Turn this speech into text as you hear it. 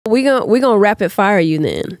We gonna rapid fire you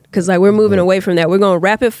then, because like we're moving away from that. We're gonna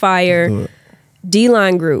rapid fire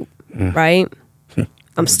D-line group, right?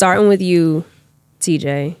 I'm starting with you,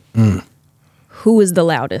 TJ. Who is the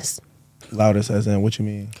loudest? Loudest as in what you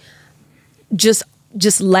mean? Just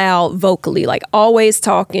loud vocally, like always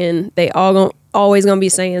talking. They always gonna be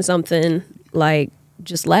saying something, like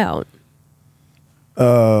just loud.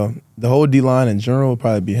 The whole D-line in general would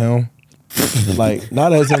probably be him. Like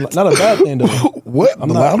not a bad thing though. What? The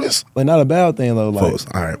loudest? Like not a bad thing though. Like, Folks,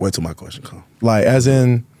 all right, wait till my question comes. like as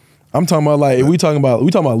in, I'm talking about like if we talking about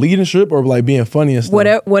leadership or like being funny and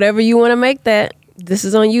stuff. Whatever you want to make that. This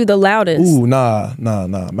is on you. The loudest. Ooh, nah.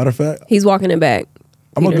 Matter of fact, he's walking it back.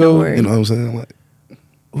 I'm gonna go. You know what I'm saying? Like,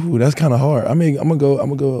 ooh, that's kind of hard. I mean, I'm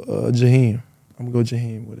gonna go Jaheim. I'm gonna go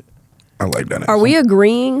Jaheim with it. I like that. Are we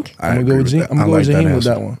agreeing? I'm gonna go with Jaheim. I'm gonna go with Jaheim with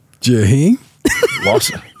that one. Jaheim?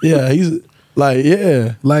 Lawson. Yeah, he's like,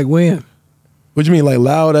 yeah. Like when? What you mean, like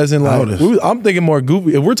loud as in like? Loudest. I'm thinking more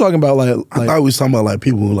goofy. If we're talking about like I thought we was talking about like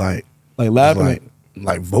people who like laughing,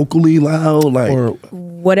 like vocally loud, like or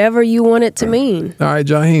whatever you want it to mean. All right,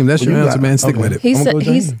 Jaheim, that's your answer, man. Stick with it. He's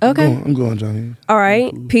okay. I'm going Johnny. All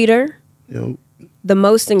right, Peter. Yo. The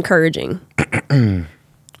most encouraging.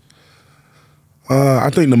 I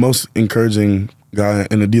think the most encouraging guy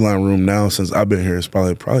in the D-line room now since I've been here is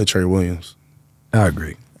probably Trey Williams. I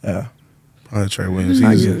agree. Yeah. Probably Trey Williams.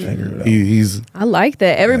 He's I like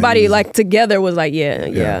that. Everybody like together was like,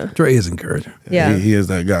 yeah. Trey is encouraging. Yeah. He is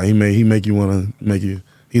that guy. He make you want to make you.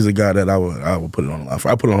 He's a guy that I would put it on the line for.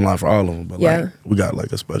 I put it on the line for all of them, but like we got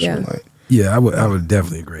like a special like. Yeah, I would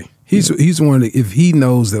definitely agree. He's one of the, if he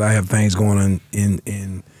knows that I have things going on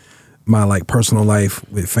in my like personal life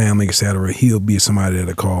with family, etc., he'll be somebody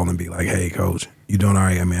that'll call and be like, "Hey, coach, you doing all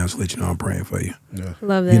right, man? I'll just let you know I'm praying for you." Yeah.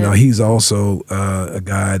 Love that. You know, he's also a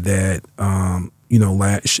guy that you know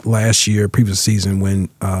last year, previous season when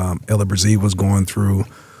Ella Brazil was going through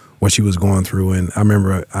what she was going through, and I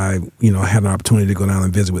remember I had an opportunity to go down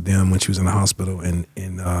and visit with them when she was in the hospital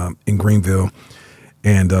in Greenville.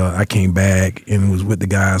 And I came back and was with the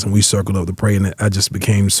guys, and we circled up to pray, and I just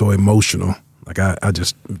became so emotional. Like I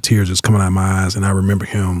just, tears just coming out of my eyes, and I remember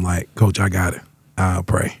him like, "Coach, I got it. I'll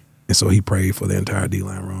pray." And so he prayed for the entire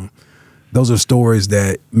D-line room. Those are stories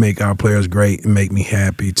that make our players great and make me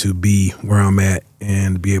happy to be where I'm at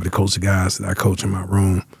and be able to coach the guys that I coach in my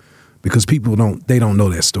room. Because people don't know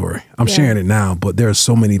that story. I'm sharing it now, but there are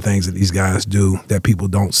so many things that these guys do that people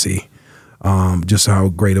don't see. Just how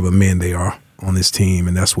great of a men they are on this team,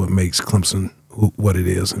 and that's what makes Clemson what it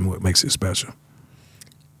is and what makes it special.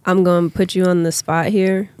 I'm going to put you on the spot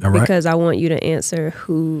here because I want you to answer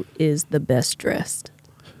who is the best dressed.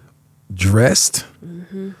 Dressed?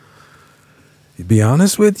 Mm-hmm. To be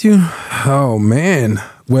honest with you, oh man.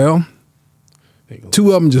 Well,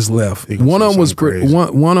 two of them just left. One of them was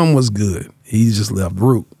one of them was good. He just left.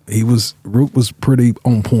 Root was pretty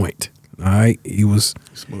on point. All right, he was.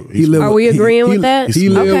 Are we agreeing with that? He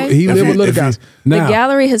lived with little guys. Now, the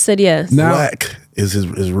gallery has said yes. Now, black is his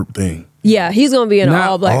thing. Yeah, he's gonna be in an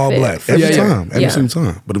all black fit. Every time, every single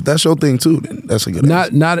time. But if that's your thing too, then that's a good. Now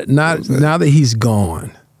that he's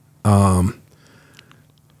gone,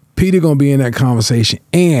 Peter gonna be in that conversation,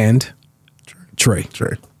 and Trey.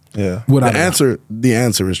 Yeah. The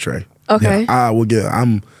answer is Trey. Okay. Yeah, I will get.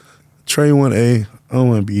 I'm Trey 1A. I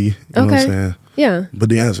 1B. You know what I'm saying? Yeah. But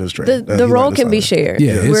the answer is Trey. The role can be shared.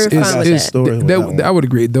 Yeah, we're fine with that. I would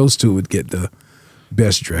agree. Those two would get the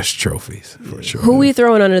best dressed trophies for sure. Who we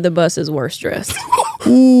throwing under the bus is worst dressed?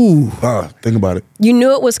 Ooh. Think about it. You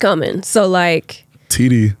knew it was coming. So like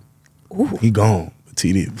TD. Ooh. He gone.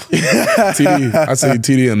 TD. I see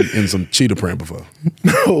TD in some cheetah print before.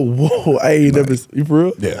 Oh, whoa. I ain't never. You for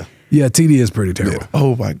real? Yeah. Yeah, TD is pretty terrible. Yeah.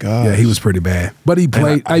 Oh my God. Yeah, he was pretty bad. But he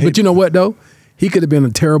played. But you know what though? He could have been a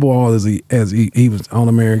terrible all as he was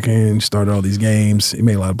All-American, started all these games. He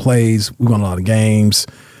made a lot of plays. We won a lot of games.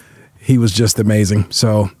 He was just amazing.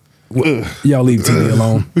 So y'all leave TD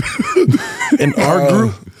alone. In our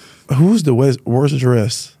group, who's the worst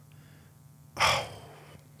dressed?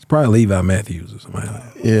 It's probably Levi Matthews or somebody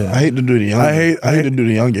like that. Yeah, I hate to do the young. I hate to do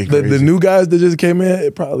the young game. The new guys that just came in,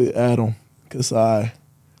 it probably Adam Kasai.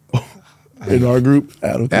 In our group,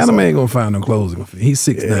 Adam ain't gonna find no clothes. He's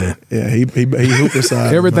 6'9". Yeah, he hooping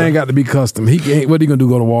side. Everything got to be custom. He can't. What are you gonna do?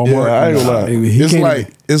 Go to Walmart? Yeah, I ain't gonna lie.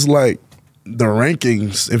 It's like the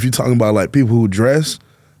rankings. If you're talking about like people who dress,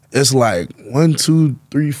 it's like 1, 2,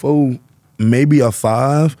 3, 4, maybe a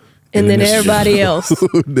 5, and then everybody else.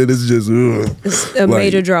 Then it's just it's a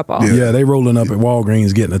major drop off. Yeah, they rolling up at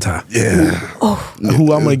Walgreens getting a tie. Yeah.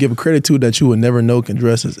 Who I'm gonna give a credit to that you would never know can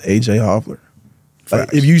dress is AJ Hoffler.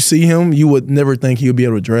 Like, if you see him, you would never think he would be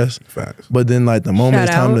able to dress. Facts. But then, like, the moment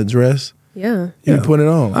it's time to dress, you put it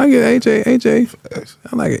on. I get AJ.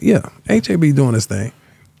 I like it. Yeah, AJ be doing his thing.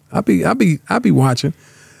 I be watching.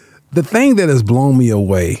 The thing that has blown me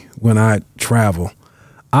away when I travel,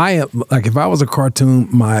 I am like, if I was a cartoon,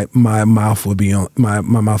 my mouth would be on my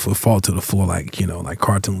mouth would fall to the floor, like, you know, like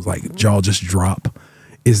cartoons, like jaw just drop.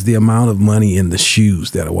 Is the amount of money in the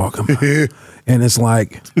shoes that are walking by. And it's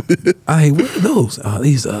like, hey, what are those?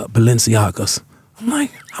 These Balenciagas. I'm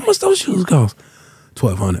like, how much those shoes cost?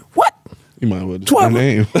 $1,200. What? You might as well just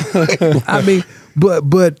name. I mean,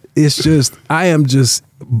 but it's just, I am just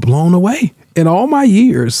blown away. In all my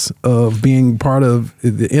years of being part of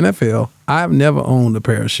the NFL, I've never owned a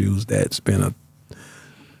pair of shoes that's been a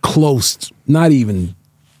close, not even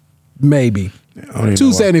maybe.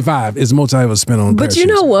 $275 is the most I ever spent on. But you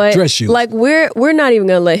know what? Dress shoes. Like we're not even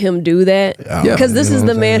gonna let him do that because this is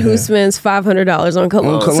the man who spends $500 on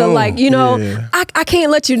cologne. So like, you know, I can't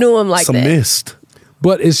let you do him like Some that. mist.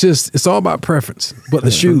 But it's all about preference. But the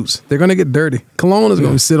shoes, they're gonna get dirty. Cologne is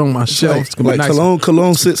gonna sit on my shelf. It's gonna be nice.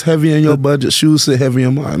 Cologne sits heavy in your budget. Shoes sit heavy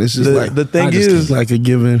in mine. It's just like the thing is like a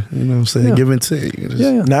given. You know what I'm saying? Give and take.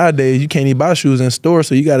 Nowadays, you can't even buy shoes in stores,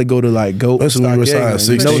 so you got to go to like GOAT. Especially when you're size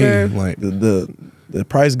 16. Sure. Like the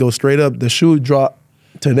price goes straight up. The shoe drop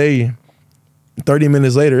today. 30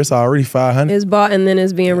 minutes later, it's already $500. It's bought and then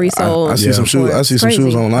it's being resold. I see some shoes. I see some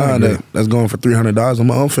shoes online that's going for $300. I'm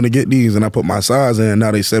like, I'm finna get these, and I put my size in. Now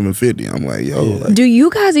they $750. I'm like, yo. Like, do you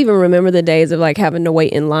guys even remember the days of like having to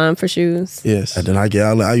wait in line for shoes? Yes. And then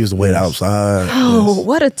I used to wait outside. Oh,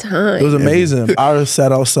 what a time! It was amazing. I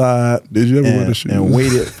sat outside. Did you ever wear the shoes? And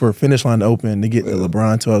waited for finish line to open to get the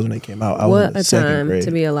LeBron 12s when they came out. I was in What a second time grade.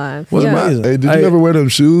 to be alive. It was amazing. Hey, did you ever wear them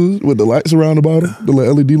shoes with the lights around the bottom, the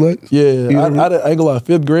LED lights? Yeah, I ain't gonna lie.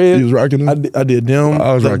 Fifth grade, You was rocking them? I did them.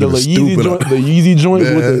 I was rocking the stupid the Yeezy joints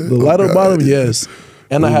with the light up bottom. God. Yes,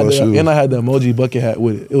 and I had the emoji bucket hat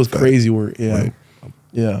with it. It was crazy work. Yeah,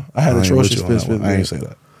 yeah. I had atrocious fits. I ain't say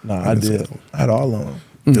that. Nah, I did. I had all of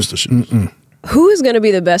them. Just the shoes. Who is going to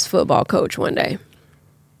be the best football coach one day?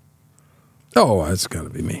 Oh, it's gotta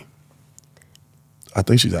be me. I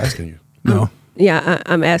think she's asking you. No. Yeah,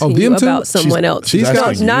 I'm asking them you too? about someone else. she's No,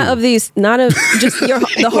 asking not you. of these, not of just the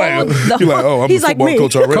whole. You're like, oh, I'm he's a like football me.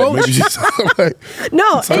 coach already. Coach? Maybe she's like,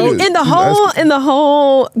 No, in the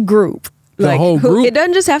whole group. The whole group? It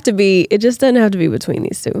doesn't just have to be. It just doesn't have to be between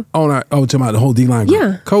these two. Talking about the whole D-line group.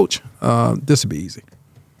 Yeah. Coach, this would be easy.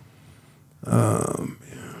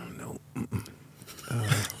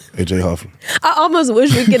 AJ Hoffman. I almost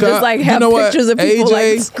wish we could just like have You know what? pictures of people like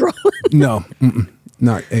AJ? scrolling. No,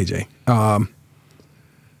 not AJ.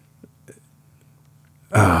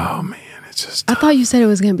 Oh man, it's just. I thought you said it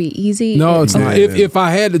was going to be easy. No, it's not. Yeah. If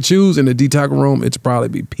I had to choose in the D-tackle room, it's probably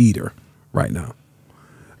be Peter right now.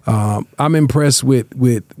 I'm impressed with.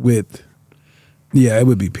 Yeah, it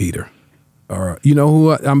would be Peter. Or you know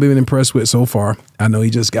who I'm being impressed with so far? I know he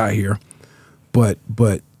just got here, but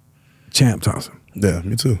Champ Thompson. Yeah,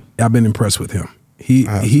 me too. I've been impressed with him.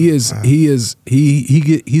 He's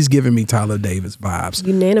giving me Tyler Davis vibes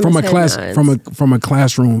Unanimous from a head class nods. from a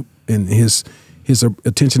classroom, and his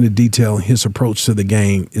attention to detail, his approach to the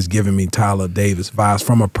game is giving me Tyler Davis vibes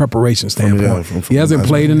from a preparation standpoint. from he hasn't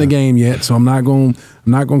played in the game yet, so I'm not going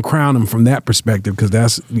to crown him from that perspective because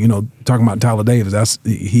that's talking about Tyler Davis. That's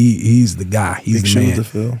he's the guy. He's Big the man. shoes to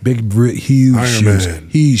fill. Big huge Iron shoes. Man.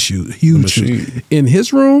 Huge shoes. In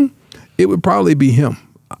his room, it would probably be him.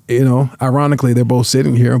 Ironically, they're both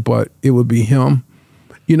sitting here, but it would be him.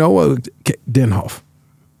 You know what? Denhoff.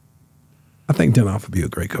 I think Denhoff would be a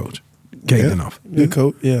great coach. Denhoff. Good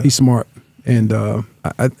coach. Yeah, He's smart. And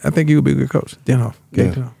I think he would be a good coach. Denhoff.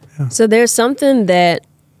 Denhoff. Yeah. So there's something that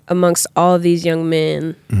amongst all of these young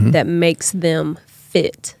men that makes them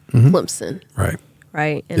fit Clemson.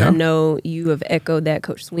 Right. And I know you have echoed that.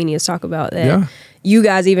 Coach Sweeney has talked about that. Yeah. You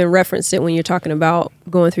guys even referenced it when you're talking about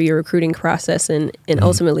going through your recruiting process and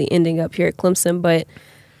ultimately ending up here at Clemson. But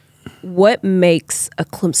what makes a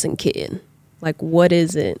Clemson kid? Like, what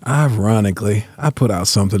is it? Ironically, I put out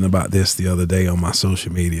something about this the other day on my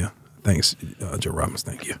social media. Thanks, Joe Robbins.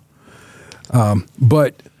 Thank you.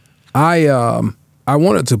 But I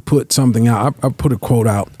wanted to put something out. I put a quote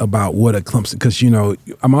out about what a Clemson, because,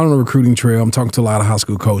 I'm on a recruiting trail. I'm talking to a lot of high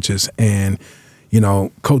school coaches, and,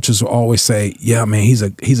 coaches will always say, yeah, man, he's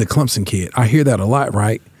a Clemson kid. I hear that a lot,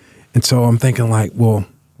 right? And so I'm thinking like, well,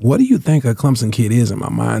 what do you think a Clemson kid is in my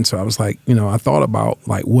mind? So I was like, I thought about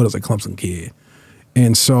like, what is a Clemson kid?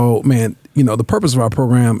 And so, man, the purpose of our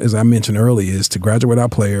program, as I mentioned earlier, is to graduate our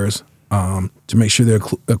players, to make sure they're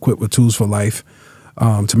equipped with tools for life,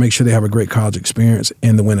 to make sure they have a great college experience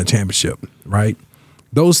and to win a championship, right?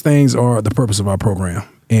 those things are the purpose of our program.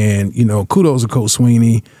 And, you know, kudos to Coach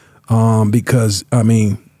Sweeney, because, I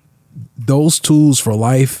mean, those tools for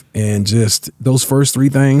life and just those first three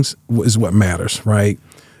things is what matters, right?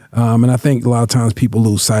 And I think a lot of times people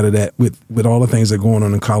lose sight of that with all the things that are going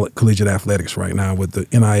on in collegiate athletics right now with the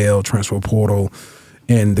NIL, transfer portal,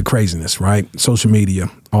 and the craziness, right? Social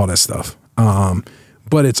media, all that stuff.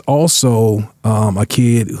 But it's also a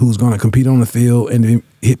kid who's going to compete on the field and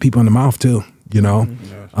hit people in the mouth too, you know?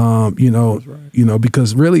 You know,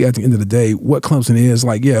 because really at the end of the day, what Clemson is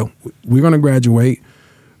like, yeah, we're going to graduate.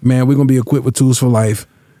 Man, we're going to be equipped with tools for life.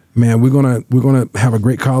 Man, we're gonna have a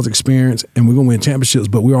great college experience and we're gonna win championships,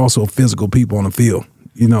 but we're also physical people on the field.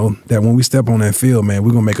 You know, that when we step on that field, man,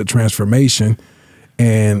 we're gonna make a transformation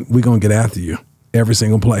and we're gonna get after you every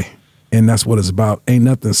single play. And that's what it's about. Ain't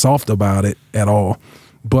nothing soft about it at all.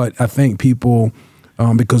 But I think people,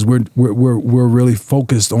 because we're really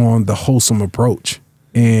focused on the wholesome approach.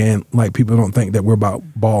 And like people don't think that we're about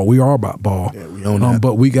ball. We are about ball. Yeah, we own that.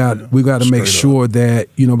 But we got to make sure that,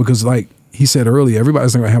 you know, because like he said earlier,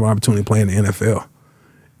 everybody's not going to have an opportunity to play in the NFL.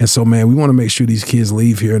 And so, man, we want to make sure these kids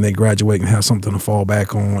leave here and they graduate and have something to fall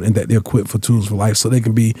back on and that they're equipped for tools for life so they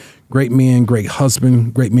can be great men, great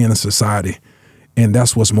husband, great men in society. And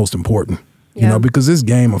that's what's most important, you know, because this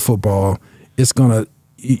game of football, it's gonna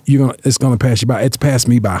pass you by. It's passed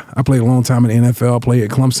me by. I played a long time in the NFL, I played at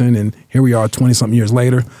Clemson, and here we are 20-something years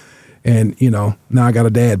later. And, you know, now I got a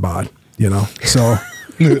dad bod, you know, so...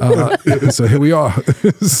 so here we are.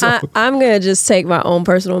 So. I'm going to just take my own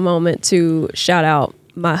personal moment to shout out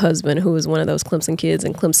my husband, who was one of those Clemson kids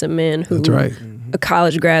and Clemson men who, that's right. A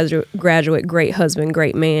college graduate, great husband,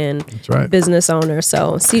 great man, that's right. Business owner.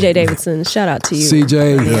 So CJ Davidson, shout out to you.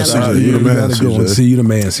 CJ, yeah, CJ, you the man. See you the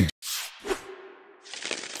man, CJ.